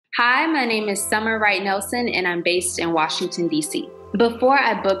Hi, my name is Summyr Wright Neslon, and I'm based in Washington, D.C. Before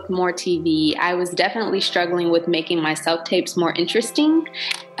I booked More TV, I was definitely struggling with making my self-tapes more interesting.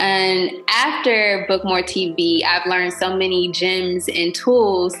 And after Book More TV, I've learned so many gems and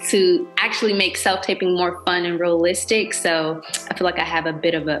tools to actually make self-taping more fun and realistic. So I feel like I have a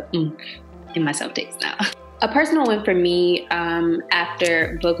bit of a in my self-tapes now. A personal win for me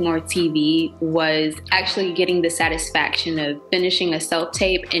after Book More TV was actually getting the satisfaction of finishing a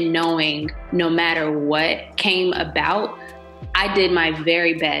self-tape and knowing no matter what came about, I did my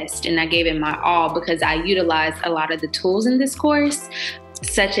very best and I gave it my all because I utilized a lot of the tools in this course,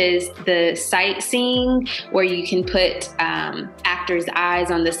 such as the sightseeing, where you can put actors' eyes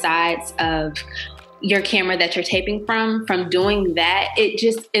on the sides of your camera that you're taping from. From doing that,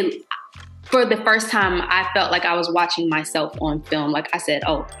 for the first time, I felt like I was watching myself on film. Like I said,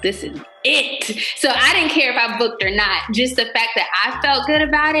 oh, this is it. So I didn't care if I booked or not. Just the fact that I felt good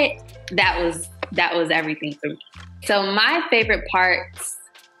about it, that was everything for me. So my favorite parts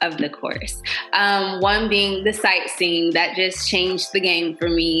of the course, one being the sightseeing, that just changed the game for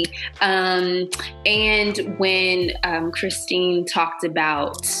me. And when Christine talked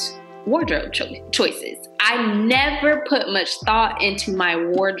about wardrobe choices. I never put much thought into my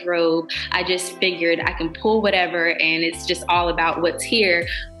wardrobe. I just figured I can pull whatever and it's just all about what's here.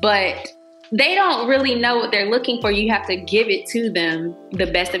 But they don't really know what they're looking for. You have to give it to them the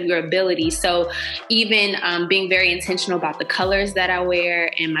best of your ability. So even being very intentional about the colors that I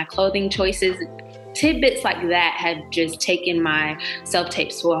wear and my clothing choices, tidbits like that have just taken my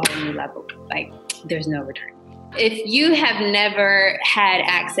self-tapes to a whole new level. Like, there's no return. If you have never had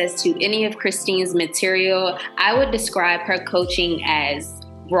access to any of Christine's material, I would describe her coaching as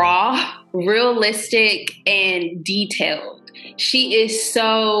raw, realistic, and detailed. She is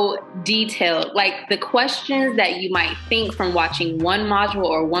so detailed. Like, the questions that you might think from watching one module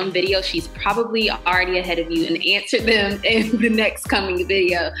or one video, she's probably already ahead of you and answered them in the next coming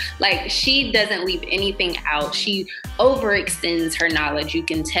video. Like, she doesn't leave anything out. She overextends her knowledge, you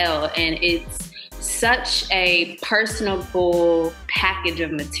can tell, and it's such a personable package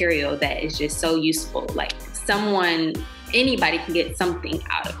of material that is just so useful. Like, anybody can get something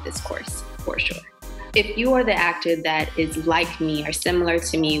out of this course for sure. If you are the actor that is like me or similar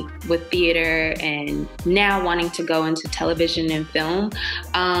to me with theater and now wanting to go into television and film,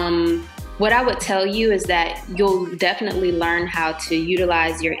 what I would tell you is that you'll definitely learn how to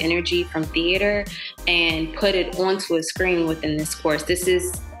utilize your energy from theater and put it onto a screen within this course. This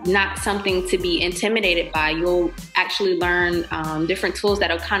is not something to be intimidated by. You'll actually learn different tools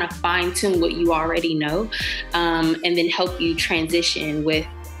that'll kind of fine tune what you already know, and then help you transition with,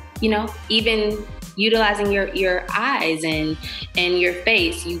 even utilizing your eyes and your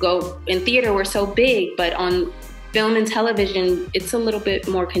face. You go in theater, we're so big, but on film and television, it's a little bit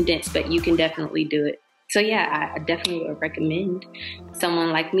more condensed, but you can definitely do it. So yeah, I definitely would recommend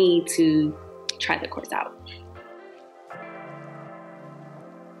someone like me to try the course out.